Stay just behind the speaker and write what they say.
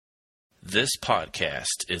This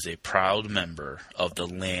podcast is a proud member of the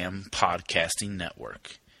Lamb Podcasting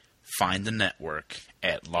Network. Find the network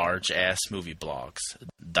at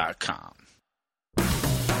largeassmovieblogs.com.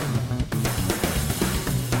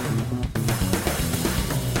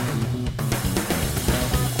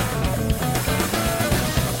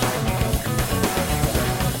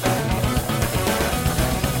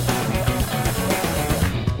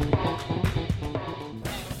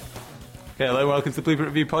 Hello, welcome to the Blueprint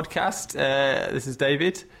Review podcast. This is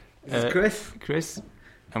David. This is Chris.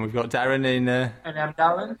 And we've got Darren in... and I'm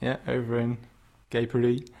Darren. Yeah, over in Gay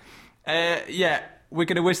Paris. We're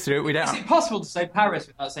going to whiz through it. Is it possible to say Paris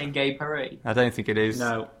without saying Gay Paris? I don't think it is.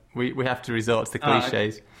 No. We have to resort to the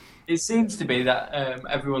cliches. It seems to be that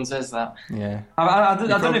everyone says that. Yeah. I don't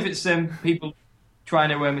know if it's people trying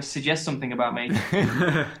to suggest something about me.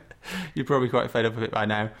 You're probably quite fed up with it by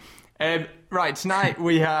now. Right, tonight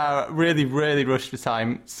we are really, really rushed for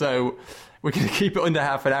time, so we're going to keep it under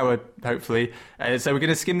half an hour, hopefully. So we're going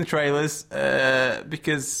to skim the trailers,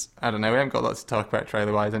 because, I don't know, we haven't got lots to talk about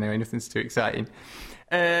trailer-wise anyway, nothing's too exciting.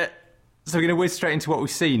 So we're going to whiz straight into what we've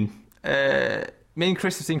seen. Me and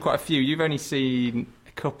Chris have seen quite a few. You've only seen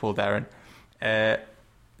a couple, Darren. Yeah,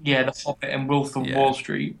 The Hobbit and Wolf of Wall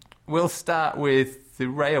Street. We'll start with The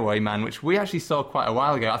Railway Man, which we actually saw quite a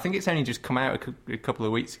while ago. I think it's only just come out a couple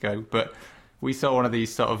of weeks ago, but we saw one of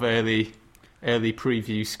these sort of early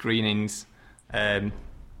preview screenings,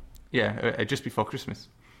 just before Christmas.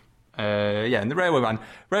 And The Railway Man.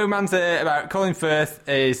 Railway Man's about Colin Firth,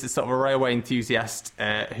 is sort of a railway enthusiast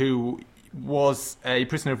who was a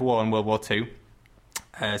prisoner of war in World War II.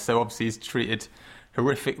 So obviously he's treated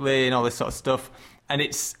horrifically and all this sort of stuff. And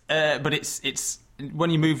it's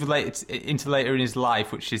when you move into later in his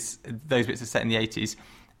life, which is those bits are set in the 80s,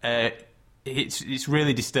 it's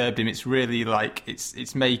really disturbed him. It's really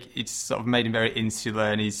it's sort of made him very insular,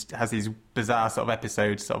 and he has these bizarre sort of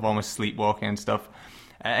episodes, sort of almost sleepwalking and stuff.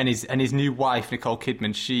 And his new wife, Nicole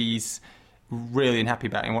Kidman, she's really unhappy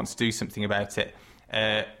about it and wants to do something about it.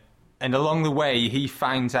 And along the way, he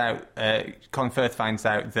finds out, Colin Firth finds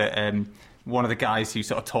out that one of the guys who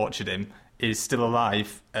sort of tortured him is still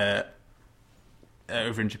alive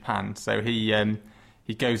over in Japan. So he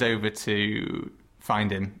goes over to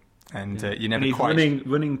find him, and you never and he's quite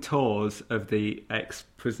running tours of the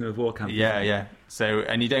ex-prisoner of war camp. Yeah. So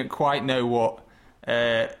and you don't quite know what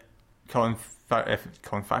Colin Farrell. I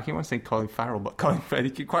keep wanting to say Colin Farrell, but Colin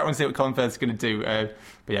Firth. You quite want to see what Colin Firth's going to do. But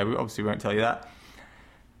yeah, we obviously won't tell you that.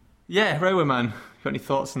 Yeah, Railway Man. Got any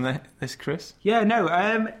thoughts on this, Chris? Yeah, no.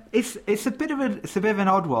 It's a bit of an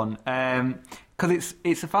odd one. Because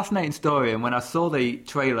it's a fascinating story, and when I saw the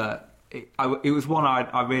trailer, it was one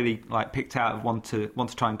I really picked out of want to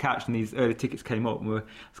try and catch, and these early tickets came up, and I was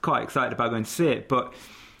quite excited about going to see it. But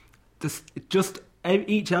just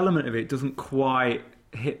each element of it doesn't quite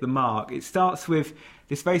hit the mark. It starts with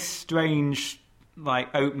this very strange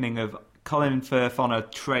opening of Colin Firth on a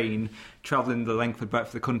train travelling the length and breadth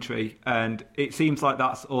of the country, and it seems like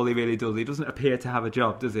that's all he really does. He doesn't appear to have a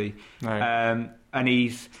job, does he? No. And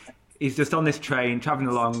he's just on this train, travelling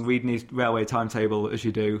along, reading his railway timetable, as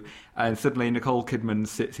you do, and suddenly Nicole Kidman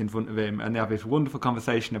sits in front of him, and they have this wonderful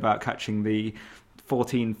conversation about catching the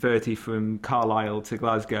 14:30 from Carlisle to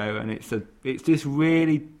Glasgow, and it's this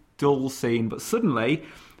really dull scene, but suddenly,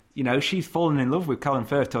 she's fallen in love with Colin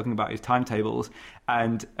Firth talking about his timetables,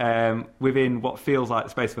 and within what feels like the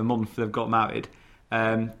space of a month, they've got married.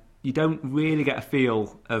 You don't really get a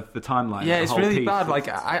feel of the timeline. Yeah, it's really piece. bad.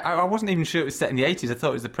 I wasn't even sure it was set in the 80s. I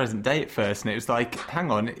thought it was the present day at first, and it was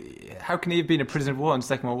hang on, how can he have been a prisoner of war in the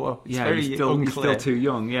Second World War? It's he's still too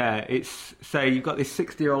young. Yeah, so you've got this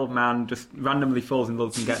 60-year-old man just randomly falls in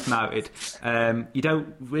love and gets married. You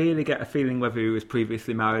don't really get a feeling whether he was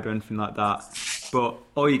previously married or anything like that. But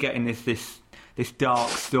all you're getting is this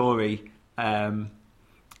dark story of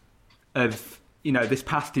this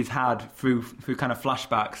past he's had through kind of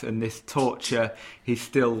flashbacks, and this torture he's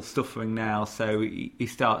still suffering now. So he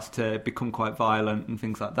starts to become quite violent and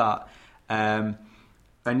things like that.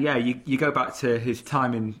 You go back to his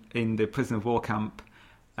time in the prisoner of war camp,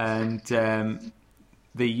 and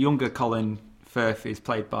the younger Colin Firth is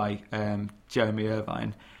played by Jeremy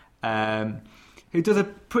Irvine, who does a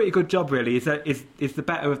pretty good job. Really, is the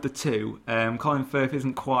better of the two. Colin Firth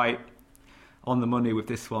isn't quite on the money with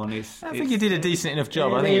this one. I think he did a decent enough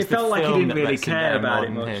job. Yeah, I think it felt like he didn't really care about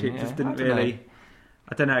it much. It just didn't really.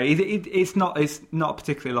 I don't know. It's not a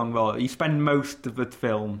particularly long role. You spend most of the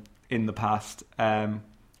film in the past,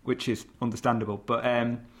 which is understandable. But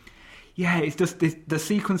it's just the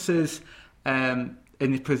sequences in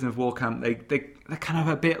this prisoner of war camp. They're kind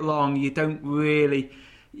of a bit long. You don't really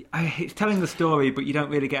it's telling the story, but you don't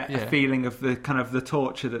really get Yeah. a feeling of the kind of the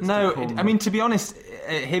torture that's No, to come. I mean, to be honest,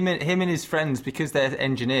 him and his friends, because they're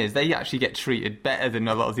engineers, they actually get treated better than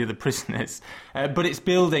a lot of the other prisoners. But it's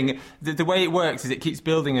building. The way it works is it keeps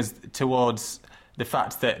building us towards the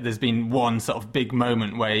fact that there's been one sort of big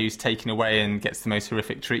moment where he's taken away and gets the most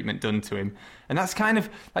horrific treatment done to him, and that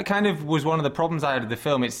kind of was one of the problems I had with the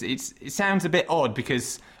film. It sounds a bit odd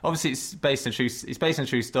because obviously it's based on a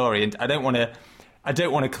true story, and I don't want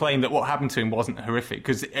to claim that what happened to him wasn't horrific,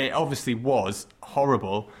 because it obviously was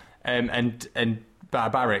horrible and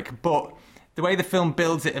barbaric. But the way the film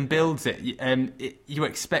builds it, you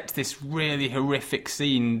expect this really horrific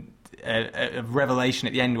scene of revelation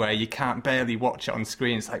at the end where you can't barely watch it on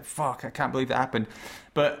screen. It's like, fuck, I can't believe that happened.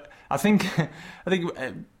 But I think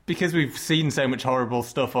because we've seen so much horrible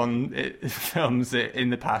stuff on films in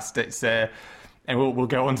the past, it's and we'll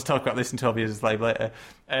go on to talk about this in 12 Years a Slave later.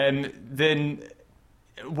 Then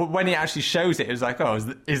when he actually shows it, it was like, oh,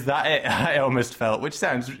 is that it? I almost felt, which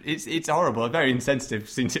sounds, it's horrible, very insensitive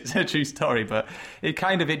since it's a true story, but it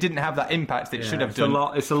didn't have that impact that it should have done.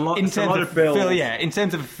 It's a lot of build. build. In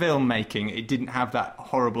terms of filmmaking, it didn't have that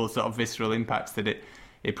horrible sort of visceral impact that it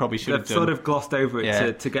probably should have done. They've sort of glossed over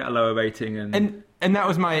it to get a lower rating. And that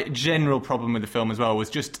was my general problem with the film as well,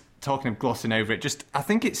 was just talking of glossing over it. I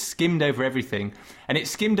think it skimmed over everything. And it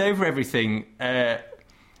skimmed over everything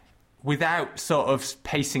without sort of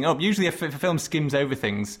pacing up. Usually if a film skims over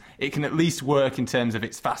things, it can at least work in terms of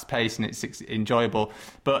it's fast paced and it's enjoyable.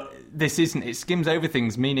 But this isn't. It skims over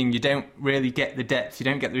things, meaning you don't really get the depth, you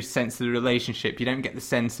don't get the sense of the relationship, you don't get the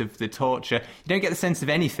sense of the torture, you don't get the sense of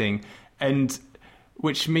anything, and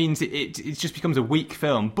which means it just becomes a weak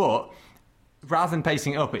film. But rather than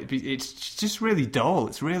pacing it up, it's just really dull.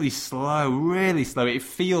 It's really slow, really slow. It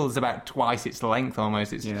feels about twice its length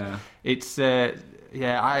almost. I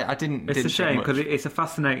didn't. It's a shame because it's a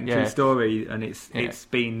fascinating true story, and it's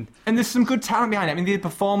been. And there's some good talent behind it. I mean, the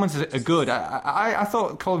performances are good. I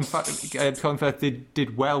thought Colin Firth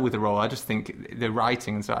did well with the role. I just think the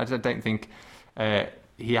writing, and so I don't think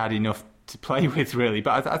he had enough to play with really.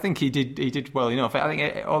 But I think he did well enough. I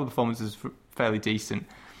think all the performances were fairly decent,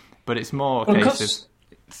 but it's more a case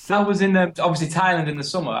of. I was in obviously Thailand in the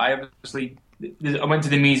summer. I went to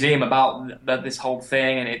the museum about this whole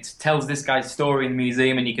thing, and it tells this guy's story in the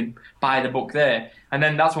museum, and you can buy the book there. And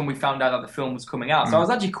then that's when we found out that the film was coming out. So I was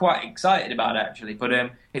actually quite excited about it, actually. But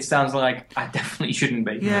it sounds like I definitely shouldn't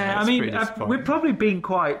be. Yeah, I mean, we're probably being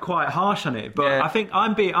quite harsh on it, but I think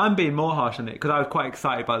I'm being more harsh on it because I was quite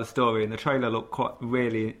excited by the story, and the trailer looked quite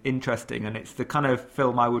really interesting, and it's the kind of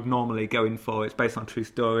film I would normally go in for. It's based on a true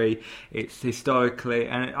story. It's historically,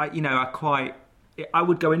 and I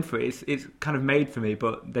would go in for it. It's kind of made for me,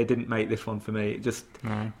 but they didn't make this one for me. It just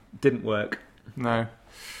didn't work. No.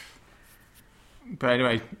 But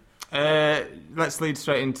anyway, let's lead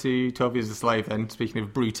straight into 12 Years a Slave then, speaking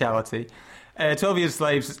of brutality. 12 Years a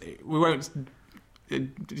Slave, we won't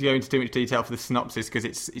go into too much detail for the synopsis because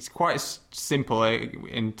it's quite simple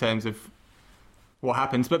in terms of what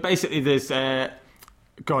happens. But basically there's...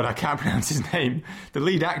 God, I can't pronounce his name. The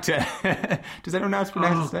lead actor. Does anyone else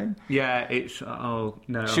pronounce his name? Yeah, it's... Oh,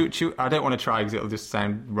 no. Shoot. I don't want to try because it'll just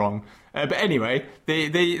sound wrong. But anyway,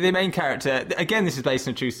 the main character... Again, this is based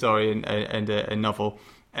on a true story and a novel.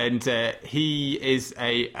 And he is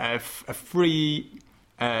a free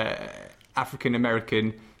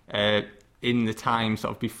African-American in the time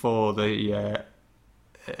sort of before the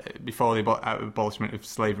abolishment of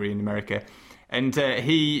slavery in America. And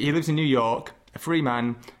he lives in New York... A free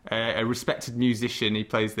man, a respected musician. He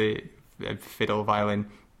plays the fiddle, violin.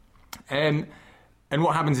 And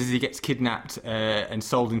what happens is he gets kidnapped and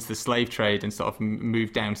sold into the slave trade and sort of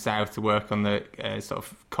moved down south to work on the sort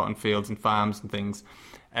of cotton fields and farms and things.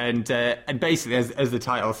 And basically, as the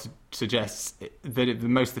title suggests, the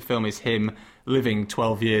most of the film is him living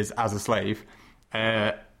 12 years as a slave.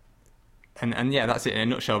 And that's it in a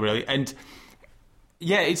nutshell, really. And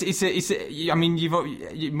yeah, I mean,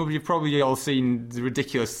 you've probably all seen the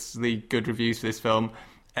ridiculously good reviews for this film,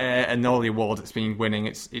 and all the awards it's been winning.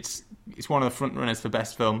 It's one of the front runners for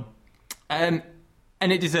best film, and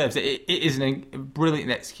it deserves it. It is a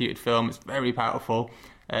brilliantly executed film. It's very powerful,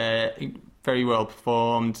 very well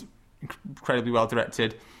performed, incredibly well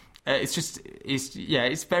directed.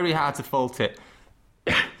 It's very hard to fault it.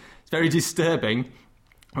 It's very disturbing,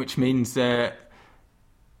 which means.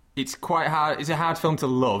 It's quite hard. It's a hard film to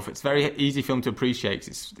love. It's a very easy film to appreciate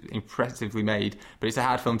because it's impressively made, but it's a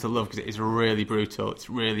hard film to love because it is really brutal. It's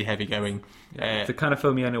really heavy going. It's the kind of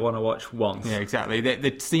film you only want to watch once. Yeah, exactly.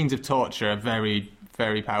 The scenes of torture are very,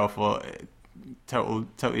 very powerful.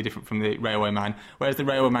 totally different from the Railway Man. Whereas the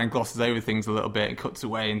Railway Man glosses over things a little bit and cuts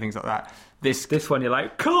away and things like that. This one, you're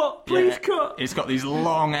like, cut, please cut. It's got these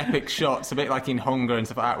long, epic shots, a bit like in Hunger and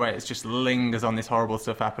stuff like that, where it just lingers on this horrible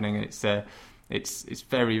stuff happening, and it's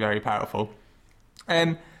very, very powerful.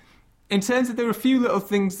 In terms of, there were a few little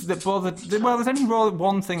things that bothered. Well, there's only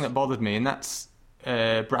one thing that bothered me, and that's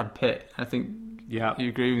Brad Pitt. I think you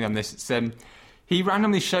agree with me on this. It's, he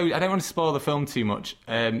randomly showed. I don't want to spoil the film too much,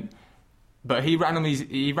 but he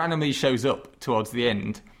randomly shows up towards the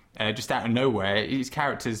end. Just out of nowhere, his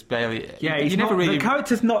character's barely. Yeah, the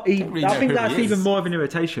character's not even. Really I think that's even more of an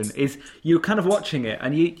irritation. Is you're kind of watching it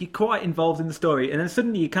and you're quite involved in the story, and then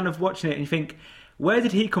suddenly you're kind of watching it and you think, where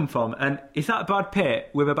did he come from? And is that Brad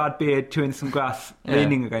Pitt with a bad beard, chewing some grass,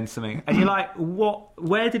 leaning against something? And you're like, what?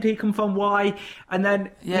 Where did he come from? Why? And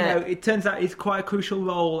then it turns out it's quite a crucial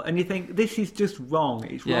role, and you think this is just wrong.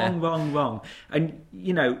 It's wrong. And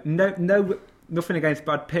nothing against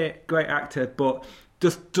Brad Pitt, great actor, but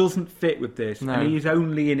just doesn't fit with this. No. And he's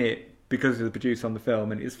only in it because of the producer on the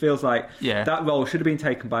film, and it feels like that role should have been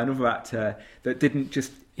taken by another actor that didn't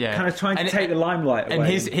just kind of trying to take the limelight away. And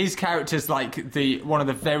his character's like one of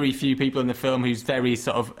the very few people in the film who's very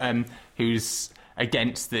sort of who's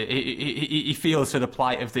against he feels for the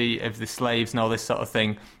plight of the slaves and all this sort of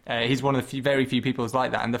thing. He's one of the very few people who's like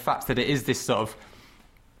that, and the fact that it is this sort of,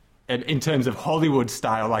 in terms of Hollywood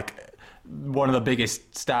style, like one of the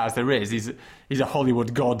biggest stars there is. He's a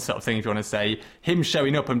Hollywood god sort of thing, if you want to say. Him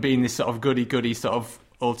showing up and being this sort of goody sort of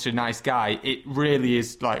ultra nice guy, it really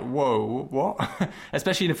is like, whoa, what?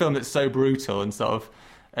 Especially in a film that's so brutal and sort of.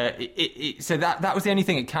 So that was the only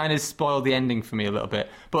thing. It kind of spoiled the ending for me a little bit.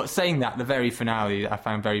 But saying that, the very finale I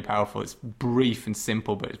found very powerful. It's brief and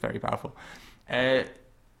simple, but it's very powerful.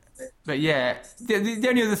 But yeah, the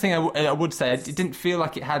only other thing I would say, it didn't feel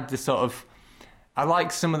like it had the sort of. I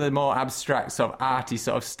like some of the more abstract sort of arty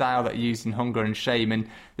sort of style that I used in Hunger and Shame, and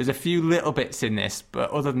there's a few little bits in this,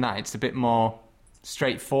 but other than that, it's a bit more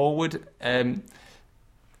straightforward,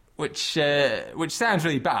 which sounds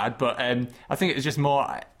really bad, but I think it was just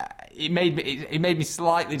more. It made me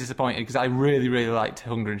slightly disappointed because I really, really liked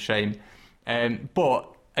Hunger and Shame, but.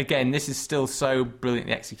 Again, this is still so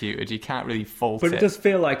brilliantly executed. You can't really fault it. But it does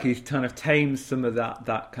feel like he's kind of tamed some of that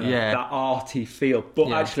kind of that arty feel.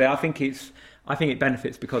 But actually, I think it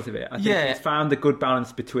benefits because of it. I think it's found the good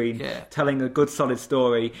balance between telling a good, solid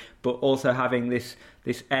story, but also having this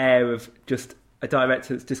air of just a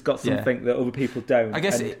director that's just got something that other people don't. I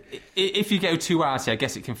guess if you go too arty, I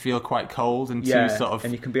guess it can feel quite cold and too sort of,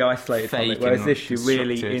 and you can be isolated from it. Whereas this, you're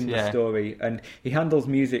really in the story, and he handles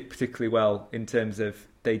music particularly well in terms of.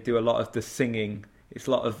 They do a lot of the singing. It's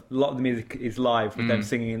a lot of the music is live with them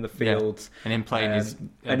singing in the fields and him playing his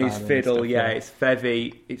fiddle. Stuff,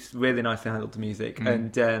 it's really nicely handled, the music,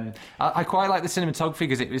 and I quite like the cinematography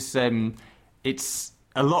because it was it's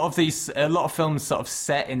a lot of films sort of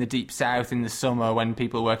set in the deep south in the summer when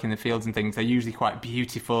people work in the fields and things. They're usually quite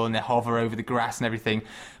beautiful and they hover over the grass and everything,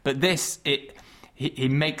 but this he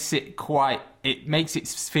makes it quite. It makes it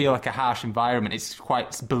feel like a harsh environment. It's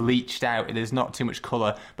quite bleached out. There's not too much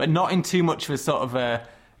colour, but not in too much of a sort of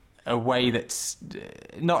a way that's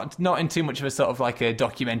not in too much of a sort of like a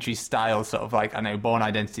documentary style, sort of like, I know, Born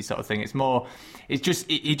Identity sort of thing. It's more. It's just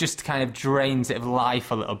it just kind of drains it of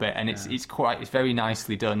life a little bit, and it's very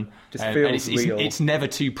nicely done. Just feels real. It's never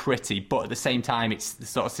too pretty, but at the same time, it's the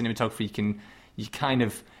sort of cinematography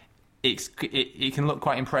it can look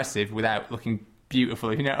quite impressive without looking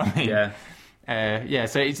beautiful, if you know what I mean.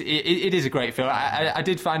 So it is a great film. I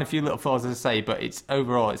did find a few little flaws, as I say, but it's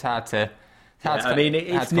overall it's hard to. It's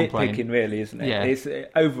nitpicking, really, isn't it? Yeah.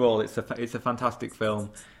 Overall, it's a fantastic film,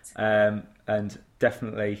 and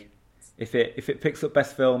definitely, if it picks up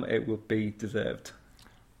best film, it will be deserved.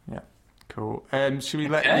 Yeah, cool. Should we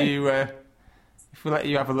let you? If we let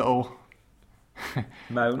you have a little.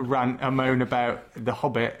 moan about The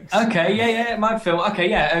Hobbit. Okay, my film.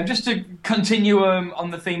 Okay, just to continue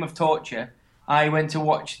on the theme of torture, I went to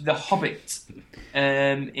watch The Hobbit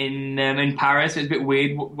in Paris. It was a bit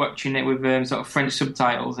weird watching it with sort of French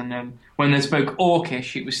subtitles, and when they spoke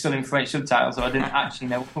Orcish, it was still in French subtitles, so I didn't actually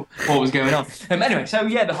know what was going on. Anyway, so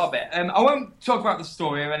The Hobbit. I won't talk about the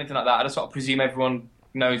story or anything like that. I just sort of presume everyone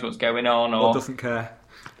knows what's going on, or doesn't care.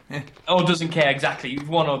 Or doesn't care, exactly,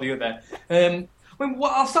 one or the other.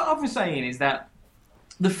 What I'll start off with saying is that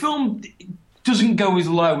the film doesn't go as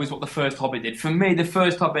low as what the first Hobbit did. For me, the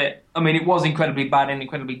first Hobbit, I mean, it was incredibly bad and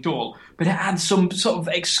incredibly dull, but it had some sort of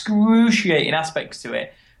excruciating aspects to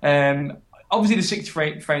it. Obviously, the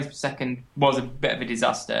 60 frames per second was a bit of a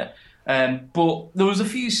disaster, but there was a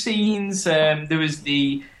few scenes. There was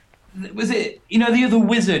the Was it, you know, the other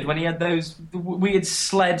wizard when he had the weird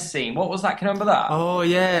sled scene? What was that? Can you remember that? Oh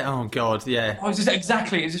yeah. Oh god. Yeah. Oh, it was just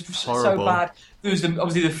exactly. It was just Horrible. so bad. There was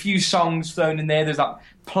obviously the few songs thrown in there. There's that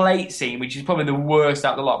plate scene, which is probably the worst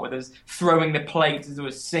out of the lot, where there's throwing the plates as they were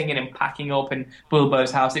singing and packing up in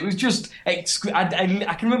Bilbo's house. It was just. I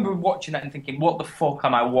can remember watching that and thinking, "What the fuck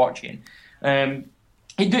am I watching?"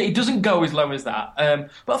 It doesn't go as low as that,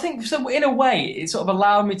 but I think so. In a way, it sort of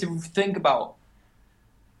allowed me to think about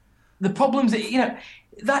the problems that,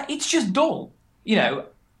 that it's just dull.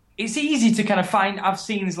 It's easy to kind of have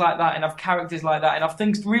scenes like that and have characters like that and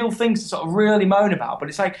have real things to sort of really moan about. But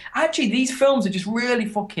it's like, actually, these films are just really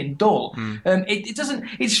fucking dull. It doesn't.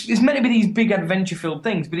 It's meant to be these big adventure-filled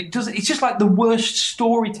things, but it doesn't. It's just like the worst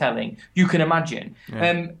storytelling you can imagine.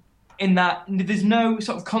 Yeah. In that there's no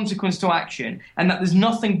sort of consequence to action, and that there's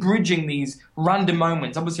nothing bridging these random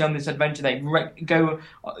moments. Obviously, on this adventure, they go,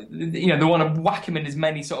 they want to whack him in as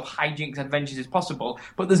many sort of hijinks adventures as possible,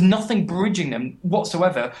 but there's nothing bridging them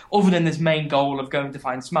whatsoever, other than this main goal of going to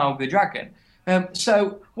find Smaug the dragon.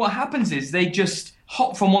 So what happens is they just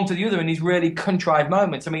hop from one to the other in these really contrived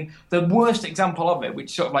moments. I mean, the worst example of it,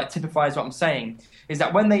 which sort of like typifies what I'm saying, is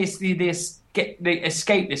that when they escape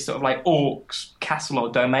this sort of like orcs castle or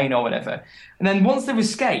domain or whatever, and then once they've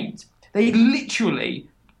escaped, they literally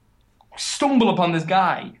stumble upon this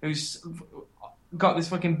guy who's got this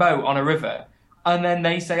fucking boat on a river, and then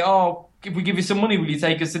they say, "Oh, if we give you some money, will you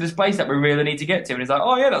take us to this place that we really need to get to?" And he's like,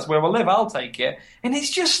 "Oh yeah, that's where I live, I'll take you." And it's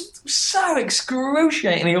just so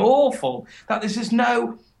excruciatingly awful that there's just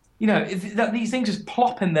no, that these things just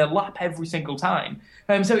plop in their lap every single time.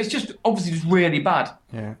 So it's just obviously just really bad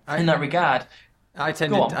in that regard. I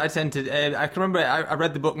can remember I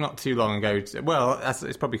read the book not too long ago. Well,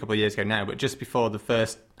 it's probably a couple of years ago now, but just before the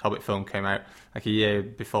first Hobbit film came out, like a year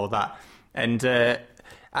before that. And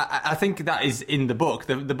I think that is in the book.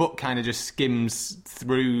 The book kind of just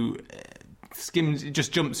it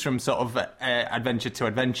just jumps from sort of adventure to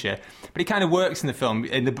adventure, but it kind of works in the film.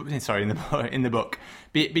 In the book,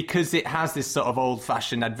 because it has this sort of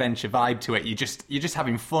old-fashioned adventure vibe to it. You're just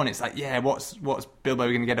having fun. It's like, yeah, what's Bilbo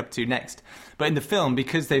going to get up to next? But in the film,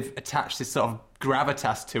 because they've attached this sort of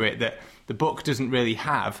gravitas to it that the book doesn't really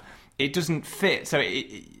have, it doesn't fit. So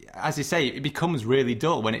as you say, it becomes really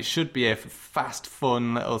dull when it should be a fast,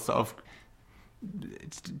 fun little sort of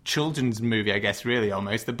children's movie, I guess. Really,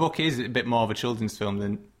 almost. The book is a bit more of a children's film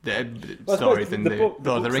than story than the Lord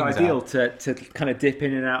of the Rings. Ideal to kind of dip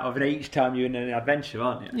in and out of, and each time you're in an adventure,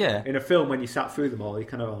 aren't you? Yeah. In a film, when you sat through them all, you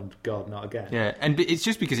kind of, oh God, not again. Yeah, and it's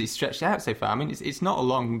just because it's stretched out so far. I mean, it's not a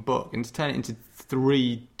long book, and to turn it into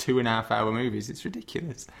 3 2.5-hour movies, it's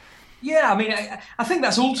ridiculous. Yeah, I mean, I think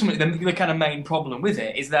that's ultimately the kind of main problem with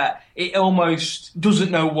it, is that it almost doesn't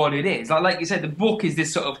know what it is. Like you said, the book is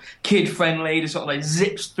this sort of kid-friendly, just sort of like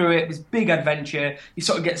zips through it, this big adventure. You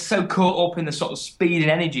sort of get so caught up in the sort of speed and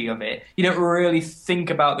energy of it, you don't really think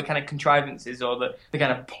about the kind of contrivances or the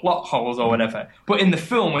kind of plot holes or whatever. But in the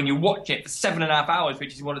film, when you watch it for 7.5 hours,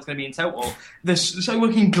 which is what it's going to be in total, they're so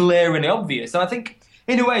fucking glaringly obvious. And I think,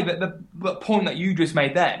 in a way, the point that you just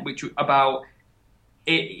made then, which about...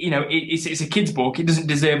 it's a kid's book. It doesn't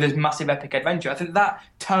deserve this massive epic adventure. I think that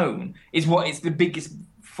tone is what is the biggest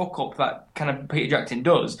fuck up that kind of Peter Jackson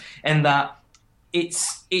does, and that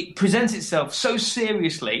it presents itself so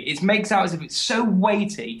seriously. It makes out as if it's so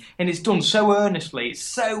weighty and it's done so earnestly. It's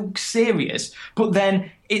so serious, but then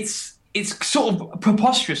it's sort of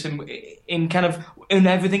preposterous in kind of in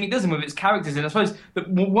everything it does and with its characters. And I suppose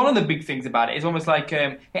one of the big things about it is almost like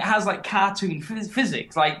it has like cartoon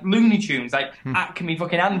physics, like Looney Tunes, like Acme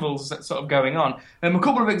fucking anvils sort of going on. A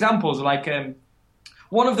couple of examples are like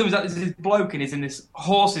one of them is that there's this bloke and he's in this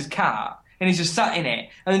horse's car. And he's just sat in it,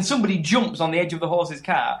 and then somebody jumps on the edge of the horse's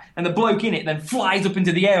car, and the bloke in it then flies up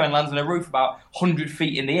into the air and lands on a roof about 100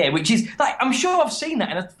 feet in the air, which is like, I'm sure I've seen that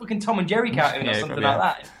in a fucking Tom and Jerry cartoon or something like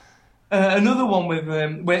that. Another one with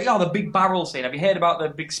the big barrel scene. Have you heard about the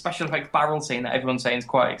big special effects barrel scene that everyone's saying is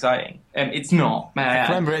quite exciting? It's not. I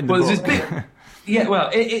remember it in the book. Yeah, well,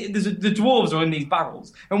 the dwarves are in these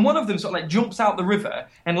barrels, and one of them sort of like jumps out the river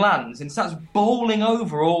and lands and starts bowling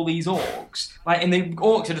over all these orcs, and the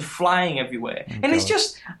orcs are just flying everywhere. Oh, and God. It's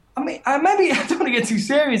just, I mean, maybe I don't want to get too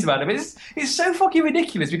serious about it, but it's so fucking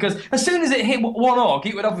ridiculous, because as soon as it hit one orc,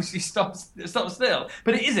 it would obviously stop still,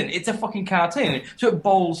 but it isn't. It's a fucking cartoon, so it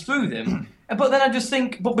bowls through them. But then I just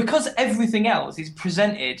think, but because everything else is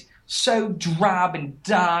presented so drab and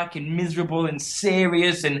dark and miserable and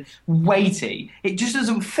serious and weighty, it just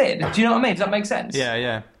doesn't fit. Do you know what I mean? Does that make sense?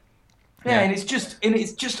 Yeah. Yeah, and it's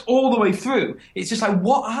just all the way through. It's just like,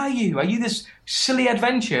 what are you? Are you this silly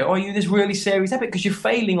adventure, or are you this really serious epic? Because you're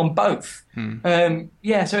failing on both. So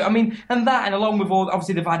I mean, and along with all,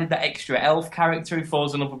 obviously they've added that extra elf character who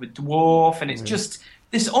falls in love with a dwarf, and it's just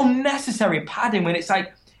this unnecessary padding when it's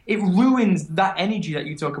like, it ruins that energy that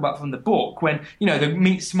you talk about from the book when, they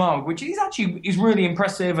meet Smaug, which is really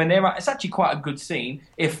impressive, and it's actually quite a good scene,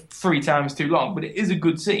 if 3 times too long, but it is a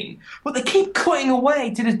good scene. But they keep cutting away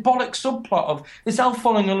to this bollock subplot of this elf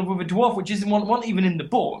falling in love with a dwarf, which isn't one even in the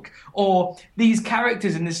book, or these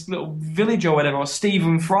characters in this little village or whatever, or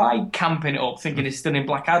Stephen Fry camping it up, thinking it's still in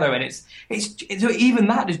Blackadder, and it's even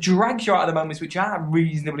that just drags you out of the moments which are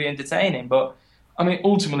reasonably entertaining. But I mean,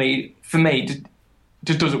 ultimately, for me,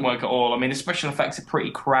 just doesn't work at all. I mean, the special effects are pretty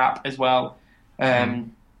crap as well. They're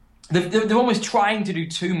almost trying to do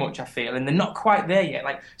too much, I feel, and they're not quite there yet.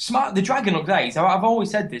 Like, the dragon updates, I've always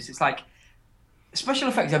said this, it's like, special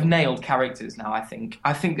effects have nailed characters now, I think.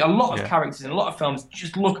 I think a lot of characters in a lot of films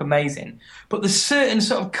just look amazing, but there's certain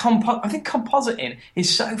sort of compositing is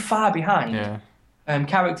so far behind.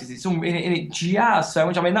 Characters, it jars so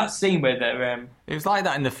much. I mean, that scene where they're it was like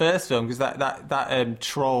that in the first film, because that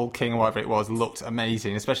Troll King or whatever it was looked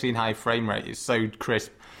amazing, especially in high frame rate. It's so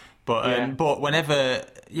crisp. But whenever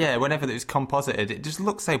it was composited, it just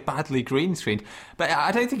looks so badly green screened. But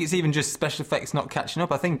I don't think it's even just special effects not catching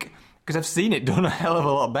up. I think because I've seen it done a hell of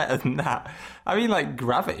a lot better than that. I mean, like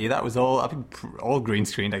Gravity, that was all green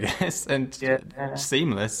screened, I guess, and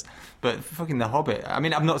seamless. But fucking The Hobbit. I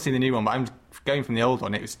mean, I've not seen the new one, but I'm going from the old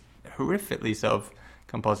one. It was horrifically sort of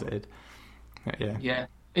composited. Yeah.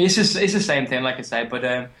 It's the same thing, like I say,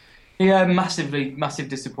 but massive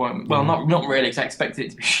disappointment. Well, not really, because I expected it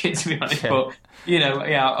to be shit, to be honest. But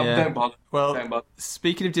don't bother. Well, don't bother.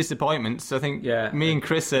 Speaking of disappointments, I think me and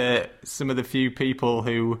Chris are some of the few people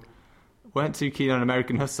who weren't too keen on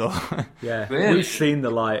American Hustle. Really? We've seen the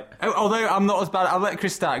light. Although I'm not as bad. I'll let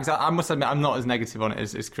Chris start, because I must admit I'm not as negative on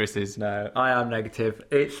it as Chris is. No, I am negative.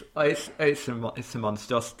 It's a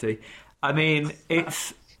monstrosity. I mean,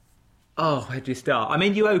 it's. Oh, where do you start? I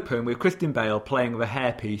mean, you open with Christian Bale playing with a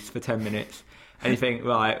hairpiece for 10 minutes, and you think,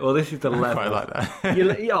 right, well, this is the level. I quite like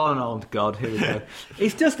that. Oh, God, here we go.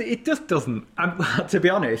 It just doesn't. To be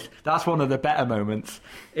honest, that's one of the better moments.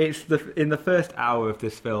 In the first hour of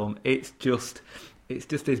this film, it's just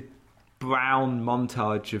this brown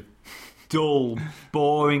montage of dull,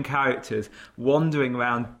 boring characters wandering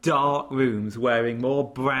around dark rooms wearing more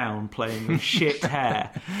brown, playing with shit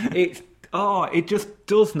hair. It just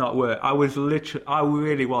does not work. I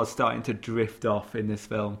really was starting to drift off in this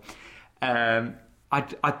film. I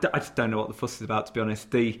just don't know what the fuss is about, to be honest.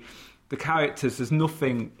 The characters, there's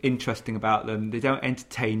nothing interesting about them. They don't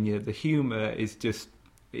entertain you. The humour is just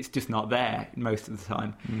not there most of the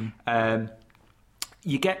time.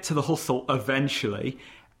 You get to the hustle eventually,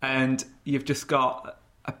 and you've just got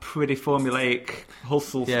a pretty formulaic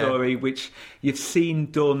hustle story, which you've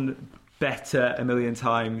seen done better a million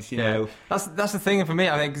times, you know. That's the thing for me,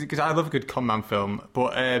 I think, because I love a good con man film,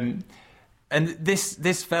 but and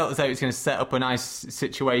this felt as though it's going to set up a nice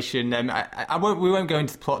situation. We won't go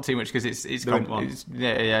into the plot too much because it's a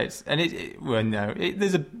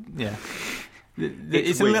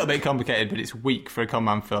little bit complicated, but it's weak for a con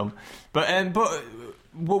man film. But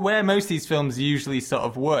where most of these films usually sort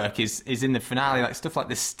of work is in the finale, like stuff like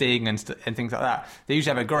The Sting and things like that. They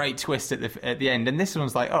usually have a great twist at the end, and this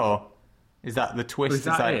one's like, oh, is that the twist? Is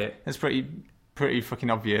that it? It's pretty fucking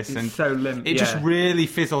obvious, it's and so limp. It just really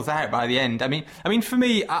fizzles out by the end. I mean, for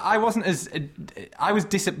me, I wasn't as I was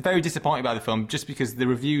very disappointed by the film just because the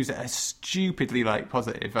reviews are stupidly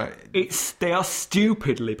positive. They are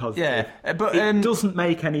stupidly positive. Yeah, but it doesn't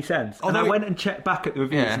make any sense. And I went and checked back at the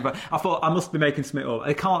reviews, Yeah. but I thought I must be making something up.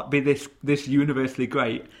 It can't be this universally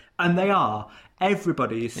great, and they are.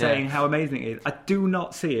 Everybody is saying how amazing it is. I do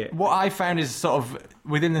not see it. What I found is sort of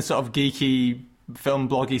within the sort of geeky film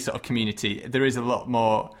bloggy sort of community, there is a lot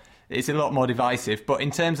more. It's a lot more divisive. But in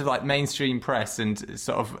terms of mainstream press and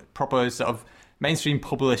sort of proper sort of mainstream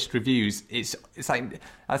published reviews, it's like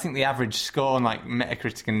I think the average score on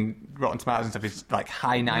Metacritic and Rotten Tomatoes and stuff is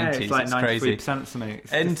high 90s. It's like 93% for me.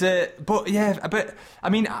 But I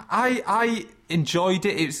mean, I enjoyed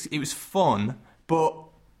it. It was fun, but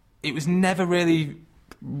it was never really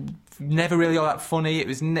all that funny.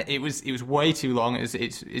 It was way too long.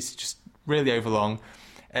 It's just really overlong,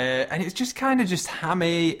 and it's just kind of just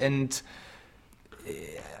hammy, and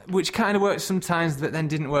which kind of worked sometimes, but then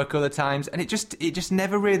didn't work other times. And it just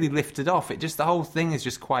never really lifted off. The whole thing is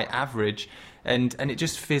just quite average, and it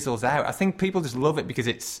just fizzles out. I think people just love it because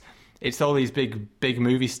it's it's all these big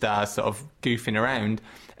movie stars sort of goofing around.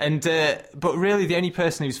 And but really, the only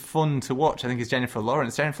person who's fun to watch, I think, is Jennifer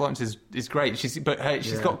Lawrence. Jennifer Lawrence is great. She's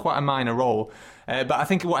got quite a minor role, but I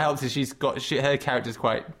think what helps is her character's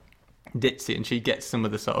quite ditzy, and she gets some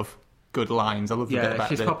of the sort of good lines. I love the bit about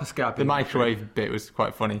she's proper scabby. The microwave bit was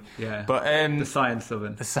quite funny. Yeah, but the science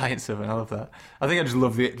oven. The science oven, I love that. I think I just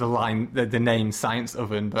love the line, the name science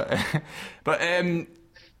oven. But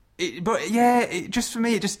just for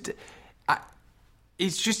me, it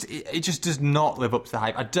just does not live up to the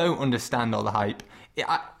hype. I don't understand all the hype.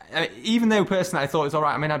 Even though personally I thought it was all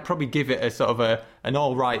right. I mean, I'd probably give it a sort of an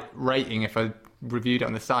all right rating if I reviewed it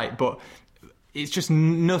on the site, but it's just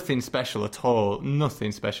nothing special at all.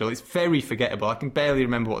 Nothing special. It's very forgettable. I can barely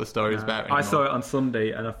remember what the story is about anymore. I saw it on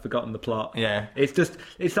Sunday and I've forgotten the plot. Yeah. It's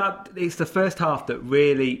the first half that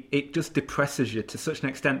really, it just depresses you to such an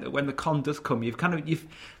extent that when the con does come,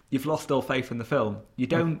 you've lost all faith in the film. You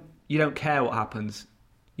don't care what happens.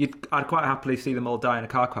 I'd quite happily see them all die in a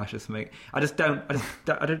car crash or something. I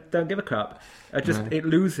don't give a crap. It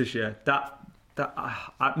loses you.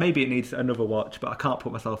 Maybe it needs another watch, but I can't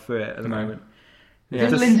put myself through it at the moment. Yeah.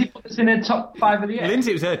 Did Lindsay put this in her top 5 of the year?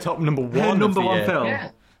 Lindsay was her top number one. Her number one film.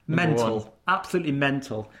 Yeah. Mental. Absolutely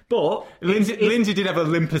mental. But Lindsay did have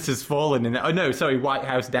Olympus Has Fallen in it. Oh no, sorry, White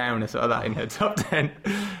House Down or sort of that in her top 10.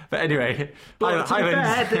 But anyway,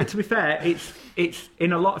 to be fair, it's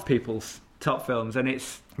in a lot of people's top films, and I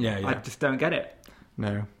just don't get it.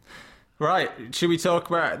 No. Right, should we talk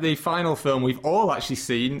about the final film we've all actually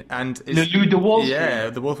seen? And The Loup de Wall Street.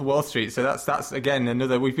 Yeah, The Wolf of Wall Street. So that's again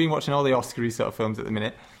another. We've been watching all the Oscar-y sort of films at the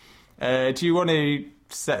minute. Do you want to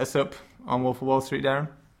set us up on Wolf of Wall Street, Darren?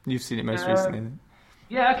 You've seen it most recently.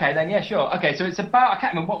 Yeah, okay, then, yeah, sure. Okay, so it's about, I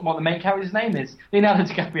can't remember what the main character's name is. Leonardo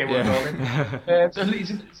DiCaprio, we'll call him. So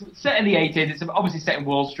it's set in the 80s, it's obviously set in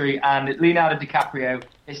Wall Street, and Leonardo DiCaprio,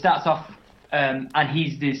 it starts off, and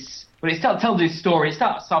he's this, well, it tells his story, it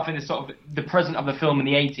starts off in the sort of, the present of the film in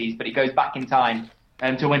the 80s, but it goes back in time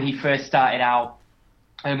to when he first started out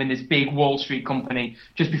in this big Wall Street company,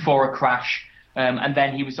 just before a crash, and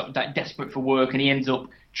then he was sort of desperate for work, and he ends up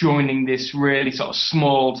joining this really sort of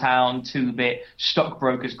small town 2-bit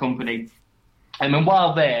stockbrokers company. And then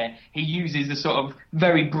while there, he uses the sort of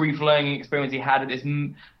very brief learning experience he had at this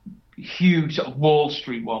huge sort of Wall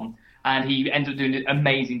Street one. And he ends up doing an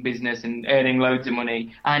amazing business and earning loads of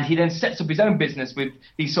money. And he then sets up his own business with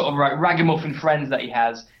these sort of like ragamuffin friends that he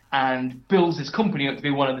has and builds his company up to be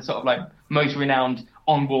one of the sort of like most renowned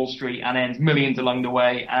on Wall Street and earns millions along the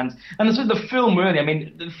way. And so the film really, I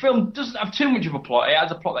mean, the film doesn't have too much of a plot. It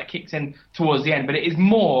has a plot that kicks in towards the end, but it is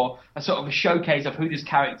more a sort of a showcase of who this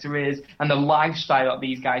character is and the lifestyle that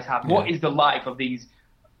these guys have. Yeah. What is the life of these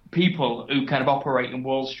people who kind of operate in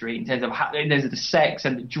Wall Street in terms of the sex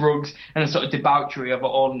and the drugs and the sort of debauchery of it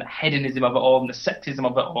all and the hedonism of it all and the sexism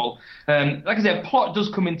of it all. Like I said, plot does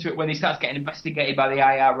come into it when he starts getting investigated by the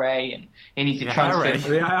IRA and he needs to transfer...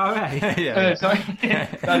 The IRA? Sorry.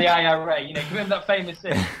 By the IRA. You know, remember that famous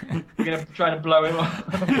thing? We're going to try to blow him up.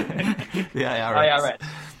 The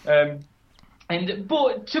IRS.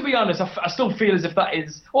 But to be honest, I still feel as if that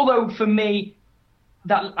is... Although for me...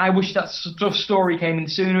 that I wish that sort of story came in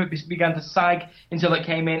sooner. It began to sag until it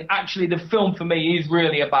came in. Actually, the film for me is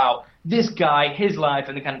really about this guy, his life,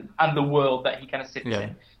 and the world that he kind of sits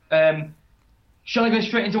in. Shall I go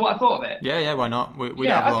straight into what I thought of it? Yeah, why not? We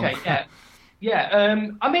have long.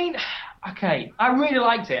 I mean, okay, I really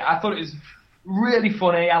liked it. I thought it was really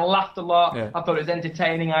funny. I laughed a lot. Yeah. I thought it was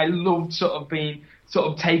entertaining. I loved sort of being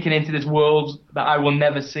taken into this world that I will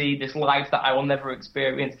never see, this life that I will never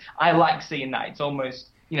experience. I like seeing that. It's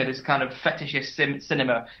almost, this kind of fetishist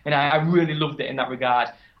cinema, and I really loved it in that regard.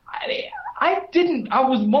 I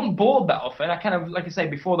wasn't bored that often. I kind of, like I say,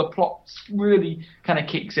 before the plot really kind of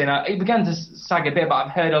kicks in, it began to sag a bit, but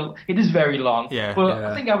I've heard it is very long.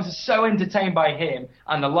 I think I was so entertained by him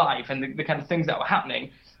and the life and the kind of things that were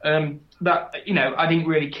happening that, I didn't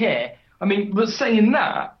really care. I mean, but saying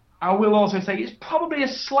that, I will also say it's probably a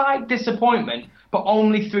slight disappointment, but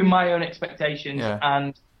only through my own expectations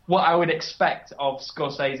and what I would expect of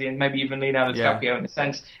Scorsese and maybe even Leonardo DiCaprio in a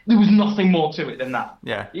sense. There was nothing more to it than that.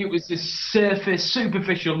 Yeah. It was this surface,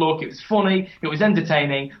 superficial look. It was funny. It was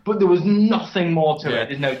entertaining, but there was nothing more to it.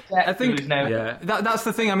 There's no depth. I think that's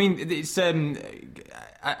the thing. I mean, it's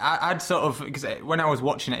I'd sort of, because when I was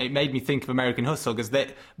watching it, it made me think of American Hustle, because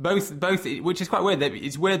they both, which is quite weird.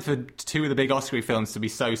 It's weird for two of the big Oscar films to be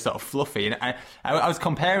so sort of fluffy. And I was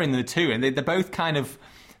comparing the two, and they're both kind of,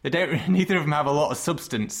 neither of them have a lot of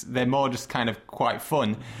substance. They're more just kind of quite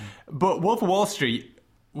fun. But Wolf of Wall Street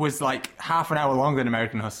was like half an hour longer than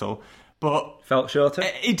American Hustle, but Felt shorter.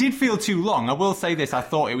 it did feel too long. I will say this: I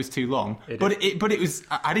thought it was too long, but it was.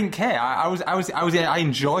 I didn't care. I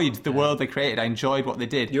enjoyed the world they created. I enjoyed what they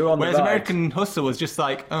did. You're on the Whereas ride. American Hustle was just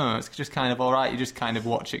like, it's just kind of all right. You just kind of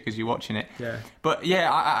watch it because you're watching it. Yeah. But yeah,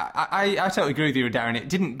 I totally agree with you, Darren. It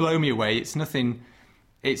didn't blow me away. It's nothing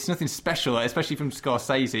special, especially from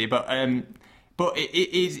Scorsese. But it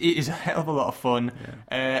is a hell of a lot of fun.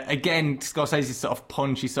 Yeah. Again, Scorsese's sort of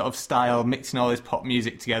punchy sort of style, mixing all this pop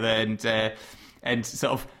music together and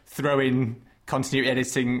sort of throwing continuity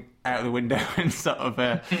editing out of the window and sort of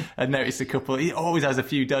I noticed a couple. He always has a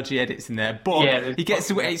few dodgy edits in there, but he gets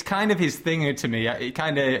away. It's kind of his thing to me. It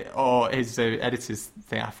kind of or his editor's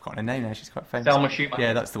thing. I've forgotten her name now. She's quite famous. Thelma Schumacher.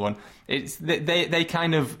 Yeah, that's the one. It's they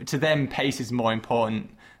kind of, to them, pace is more important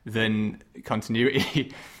than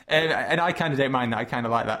continuity. And I kind of don't mind that. I kind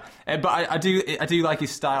of like that. But I do like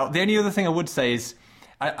his style. The only other thing I would say is,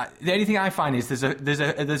 the only thing I find is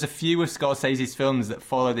there's a few of Scorsese's films that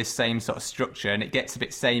follow this same sort of structure, and it gets a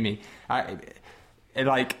bit samey.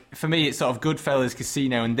 Like for me, it's sort of Goodfellas,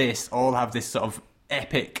 Casino, and this all have this sort of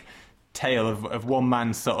epic tale of one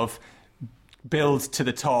man sort of build to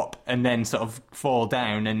the top and then sort of fall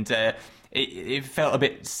down, and it felt a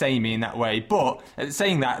bit samey in that way. But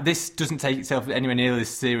saying that, this doesn't take itself anywhere near as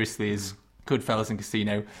seriously as Goodfellas and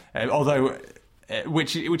Casino, although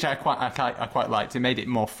which I quite liked. It made it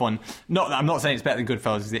more fun. I'm not saying it's better than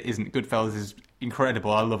Goodfellas, because it isn't. Goodfellas is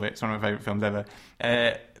incredible. I love it. It's one of my favourite films ever.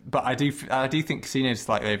 But I do think Casino is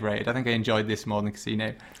slightly overrated. I think I enjoyed this more than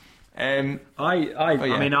Casino. I mean,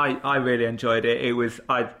 I really enjoyed it. It was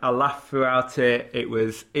I laughed throughout it. It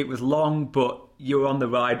was long, but you were on the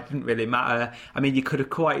ride. It didn't really matter. I mean, you could have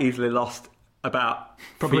quite easily lost about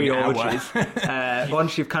Probably 3 an orgies.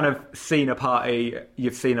 Once you've kind of seen a party,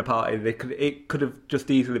 it could have just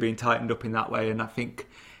easily been tightened up in that way, and I think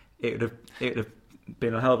it would have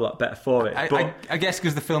been a hell of a lot better for it. I guess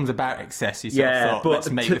because the film's about excess, you sort of thought, let's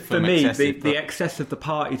make the film for me, excessive. the excess of the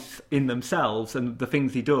parties in themselves and the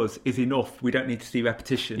things he does is enough. We don't need to see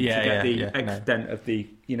repetition to get the extent of the,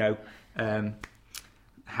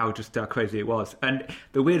 how crazy it was. And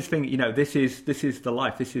the weirdest thing, this is the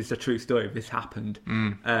life. This is a true story. This happened.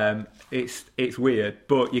 It's weird,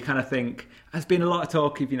 but you kind of think there's been a lot of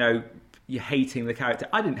talk of you're hating the character.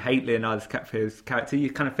 I didn't hate Leonardo DiCaprio's character. You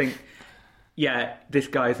kind of think, yeah, this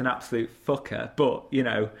guy's an absolute fucker, but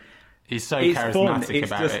he's so it's charismatic fun. It's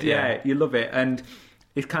about just, it. Yeah, you love it, and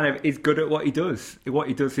he's good at what he does. What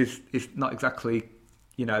he does is not exactly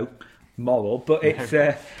moral, but it's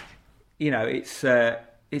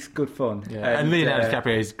good fun. Yeah. And Leonardo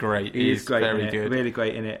DiCaprio is great. He is great, very good, really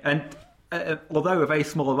great in it. And although a very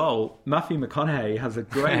small role, Matthew McConaughey has a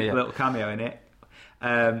great little cameo in it.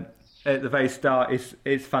 At the very start,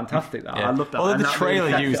 it's fantastic. That I love that. Although and the that trailer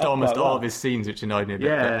really used sets it up almost quite all well. of his scenes, which annoyed me a bit.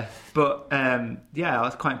 Yeah, but I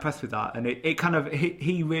was quite impressed with that, and it kind of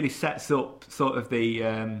he really sets up sort of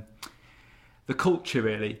the culture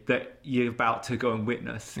really that you're about to go and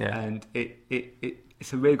witness, and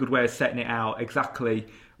it's a really good way of setting it out exactly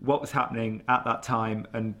what was happening at that time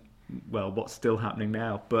and what's still happening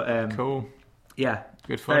now. But cool. Yeah,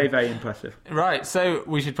 good fun. Very, very impressive. Right, so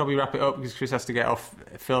we should probably wrap it up because Chris has to get off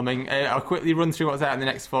filming. I'll quickly run through what's out in the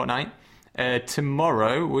next fortnight.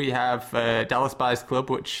 Tomorrow we have Dallas Buyers Club,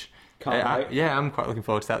 which I'm quite looking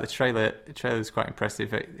forward to that. The trailer is quite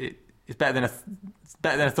impressive. It's better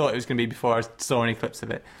than I thought it was going to be before I saw any clips of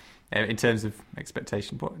it. In terms of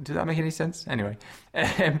expectation, but does that make any sense? Anyway,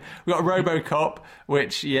 we've got RoboCop,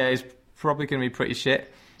 which is probably going to be pretty shit.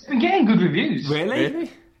 It's been getting good reviews. Really?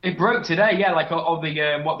 It broke today, like all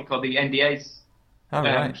the what they call the NDAs. Oh,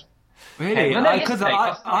 right. Really? No, Because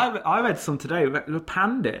I read some today that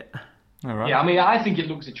panned it. All right. Yeah, I mean, I think it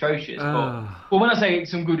looks atrocious. But when I say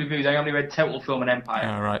some good reviews, I only read Total Film and Empire.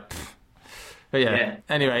 All right. But yeah.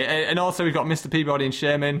 Anyway, and also we've got Mr. Peabody and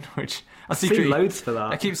Sherman, which I've seen loads for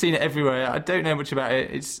that. I keep seeing it everywhere. I don't know much about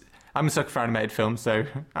it. I'm a sucker for animated films, so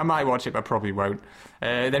I might watch it, but I probably won't.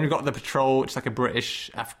 Then we've got The Patrol, which is like a British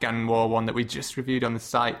Afghan war one that we just reviewed on the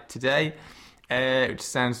site today, which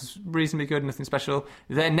sounds reasonably good, nothing special.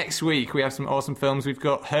 Then next week we have some awesome films. We've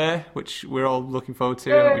got Her, which we're all looking forward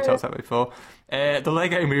to, we talked about before. The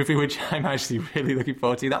Lego Movie, which I'm actually really looking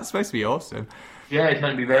forward to. That's supposed to be awesome. Yeah, it's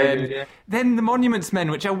meant to be very good, yeah. Then The Monuments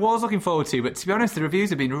Men, which I was looking forward to, but to be honest, the reviews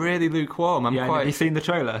have been really lukewarm. Have you seen the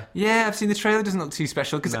trailer? Yeah, I've seen the trailer. It doesn't look too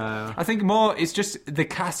special because I think more it's just the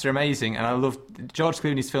cast are amazing, and I love George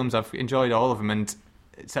Clooney's films. I've enjoyed all of them, and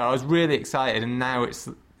so I was really excited. And now it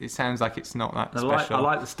sounds like it's not that special. I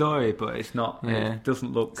like the story, but it's not. Yeah. It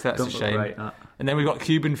doesn't look. So that's a shame. Look great, and then we've got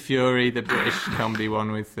Cuban Fury, the British comedy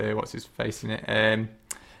one with what's his face in it.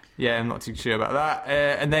 Yeah, I'm not too sure about that.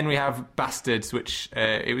 And then we have Bastards, which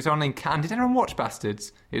it was on in Cannes. Did anyone watch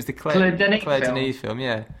Bastards? It was the Claire Denis film.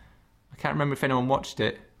 Yeah, I can't remember if anyone watched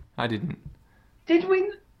it. I didn't. Did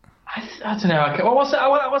we? I don't know. What was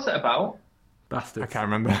it about? Bastards. I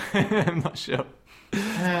can't remember. I'm not sure.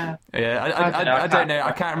 I don't know.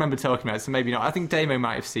 I can't remember talking about it, so maybe not. I think Damo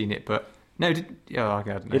might have seen it, but no. Oh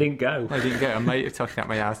God, no. You didn't go. I didn't go. I'm talking out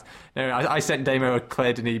my ass. No, I sent Damo a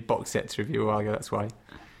Claire Denis box set to review a while ago. That's why.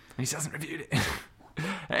 He hasn't reviewed it.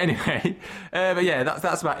 Anyway, but yeah,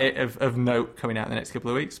 that's about it of note coming out in the next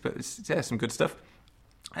couple of weeks. But it's, some good stuff.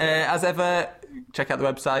 As ever, check out the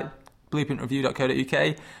website,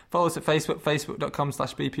 blueprintreview.co.uk. Follow us at Facebook,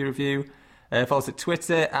 facebook.com/bpreview. Follow us at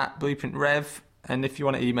Twitter at blueprintrev. And if you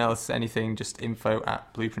want to email us anything, just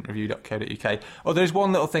info@blueprintreview.co.uk. Oh, there's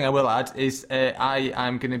one little thing I will add is I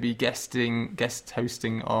am going to be guest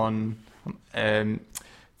hosting on the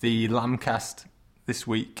Lambcast this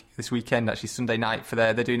weekend, actually Sunday night for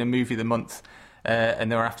they're doing a movie of the month, and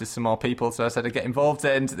they're after some more people. So I said I'd get involved,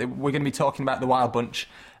 and we're going to be talking about The Wild Bunch,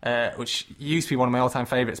 which used to be one of my all-time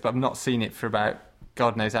favourites, but I've not seen it for about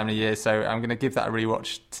God knows how many years. So I'm going to give that a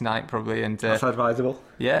rewatch tonight probably. And that's advisable.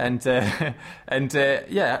 Yeah, and tune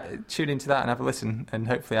into that and have a listen, and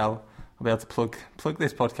hopefully I'll be able to plug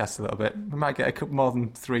this podcast a little bit. We might get a couple more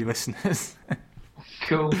than 3 listeners.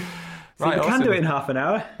 Cool. Right, we can do it in half an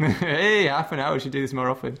hour. Hey, half an hour. We should do this more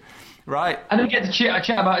often. Right. And we get to chat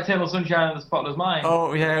about Eternal Sunshine of the Spotless Mind.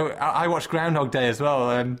 Oh, yeah. I watched Groundhog Day as well.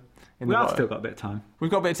 We have still got a bit of time.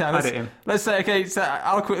 We've got a bit of time. Let's say, okay, so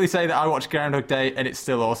I'll quickly say that I watched Groundhog Day and it's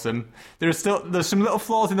still awesome. There's some little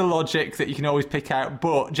flaws in the logic that you can always pick out,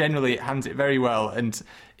 but generally it handles it very well. And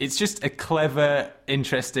it's just a clever,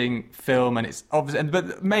 interesting film, and it's obvious,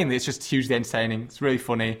 but mainly it's just hugely entertaining. It's really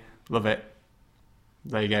funny. Love it.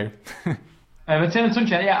 There you go. Eternal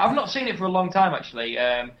Sunshine, yeah, I've not seen it for a long time actually,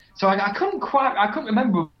 so I couldn't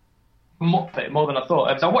remember much of it more than I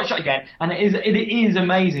thought. So I watched it again, and it is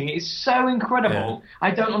amazing. It's so incredible. Yeah. I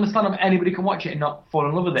don't understand how anybody can watch it and not fall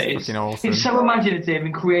in love with it. It's awesome. It's so imaginative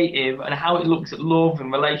and creative, and how it looks at love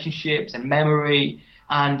and relationships and memory.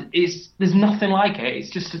 And there's nothing like it. It's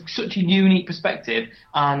just such a unique perspective,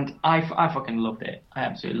 and I fucking loved it. I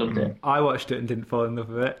absolutely loved it. I watched it and didn't fall in love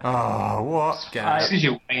with it. Oh, what? Because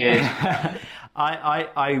you're weird.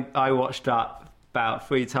 I watched that about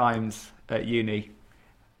 3 times at uni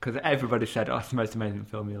because everybody said, "Oh, it's the most amazing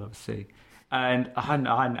film you'll ever see," and I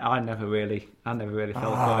never really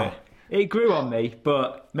fell for it. It grew on me,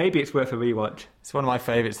 but maybe it's worth a rewatch. It's one of my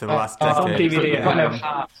favourites of the last decade. On DVD at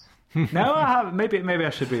home. No, I haven't. Maybe I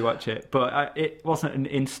should rewatch it, but it wasn't an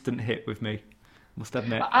instant hit with me. Must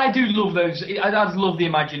admit. I do love those. I just love the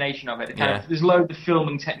imagination of it. There's loads of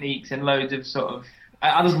filming techniques and loads of sort of.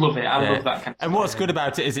 I just love it. I love that kind of stuff. And what's good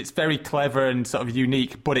about it is it's very clever and sort of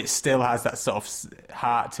unique, but it still has that sort of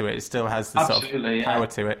heart to it. It still has the sort of power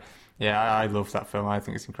to it. Yeah, I love that film. I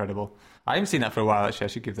think it's incredible. I haven't seen that for a while, actually. I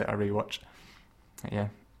should give that a rewatch. Yeah,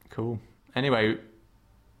 cool. Anyway,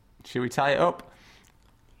 should we tie it up?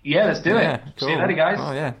 Yeah, let's do it. Cool. See you later, guys.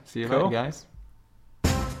 Oh, yeah. See you later, guys.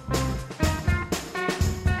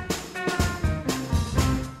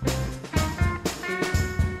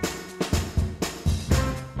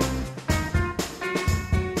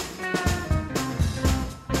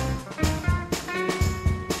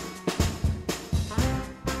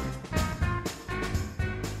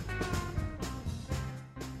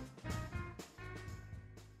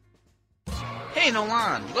 Hey,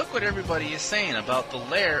 Nolan, look what everybody is saying about the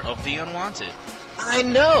Lair of the Unwanted. I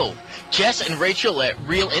know. Jess and Rachel at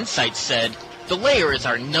Real Insights said, The Lair is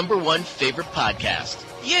our #1 favorite podcast.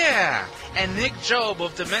 Yeah, and Nick Job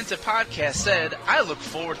of Demented Podcast said, I look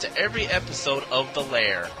forward to every episode of The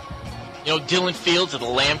Lair. You know, Dylan Fields of the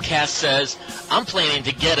Lambcast says, I'm planning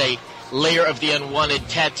to get a Lair of the Unwanted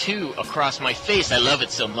tattoo across my face. I love it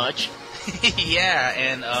so much. Yeah,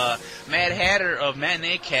 and Mad Hatter of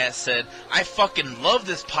Matinee Cast said, I fucking love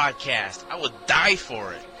this podcast. I would die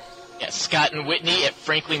for it. Yeah, Scott and Whitney at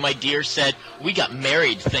Frankly My Dear said, we got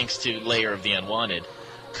married thanks to Lair of the Unwanted.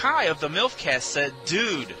 Kai of the MILFcast said,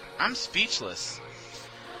 dude, I'm speechless.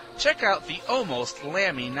 Check out the Almost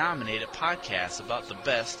Lammy-nominated podcast about the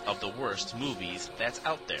best of the worst movies that's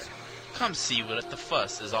out there. Come see what the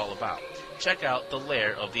fuss is all about. Check out The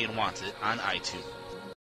Lair of the Unwanted on iTunes.